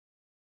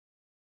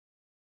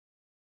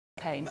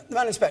pain. The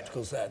man in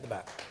spectacles there at the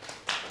back.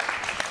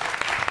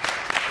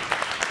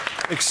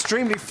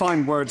 Extremely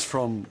fine words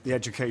from the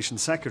Education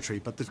Secretary,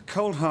 but the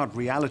cold hard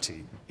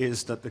reality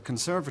is that the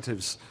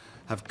Conservatives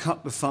have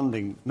cut the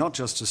funding not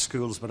just to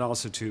schools but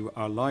also to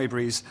our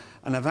libraries,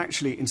 and have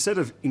actually, instead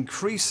of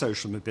increase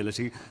social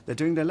mobility, they're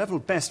doing their level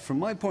best, from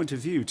my point of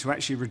view, to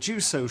actually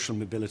reduce social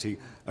mobility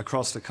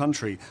across the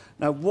country.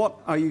 Now, what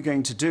are you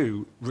going to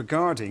do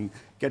regarding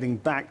getting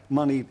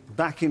money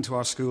back into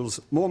our schools,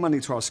 more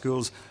money to our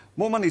schools,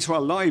 more money to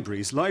our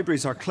libraries?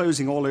 Libraries are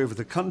closing all over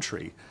the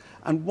country.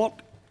 And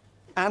what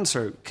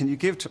answer can you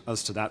give to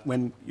us to that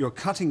when you're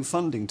cutting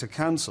funding to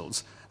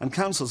councils and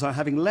councils are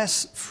having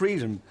less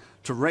freedom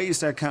to raise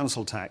their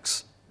council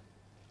tax?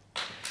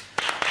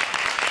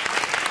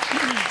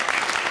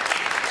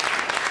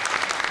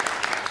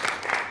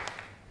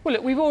 Well,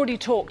 look, we've already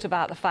talked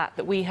about the fact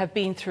that we have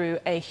been through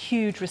a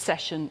huge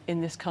recession in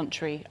this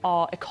country.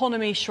 Our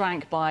economy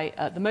shrank by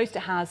the most it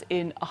has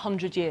in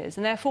 100 years,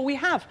 and therefore we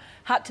have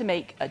had to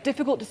make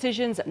difficult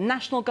decisions at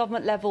national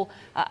government level,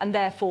 and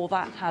therefore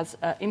that has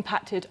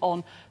impacted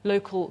on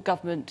local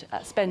government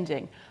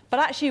spending. But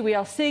actually we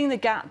are seeing the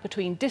gap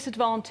between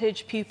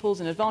disadvantaged pupils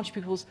and advantaged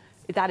pupils,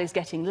 that is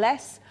getting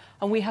less.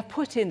 And we have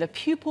put in the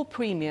pupil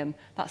premium,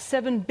 that's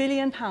 £7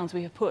 billion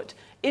we have put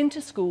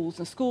into schools,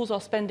 and schools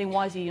are spending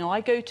wisely. You know, I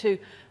go to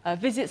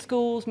visit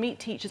schools, meet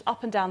teachers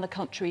up and down the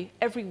country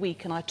every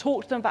week, and I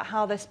talk to them about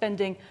how they're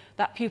spending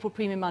that pupil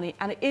premium money,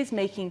 and it is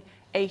making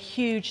a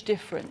huge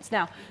difference.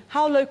 Now,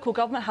 how local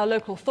government, how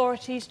local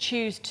authorities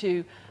choose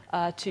to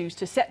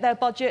set their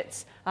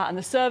budgets and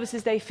the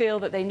services they feel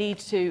that they need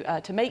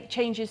to make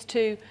changes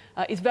to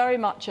is very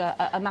much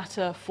a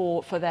matter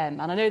for them.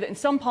 And I know that in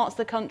some parts of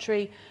the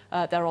country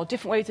there are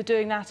different ways of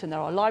doing that, and there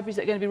are libraries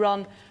that are going to be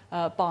run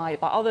by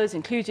others,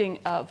 including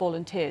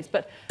volunteers.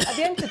 But at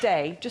the end of the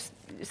day, just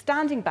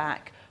standing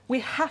back, we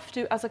have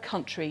to, as a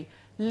country,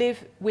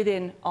 live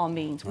within our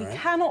means. We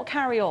cannot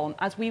carry on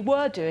as we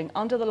were doing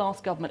under the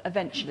last government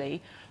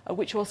eventually,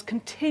 which was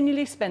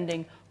continually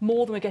spending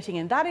more than we're getting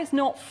in. That is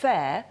not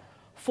fair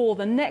for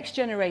the next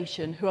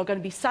generation who are going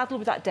to be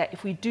saddled with that debt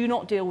if we do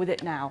not deal with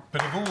it now.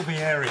 But of all the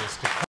areas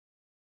to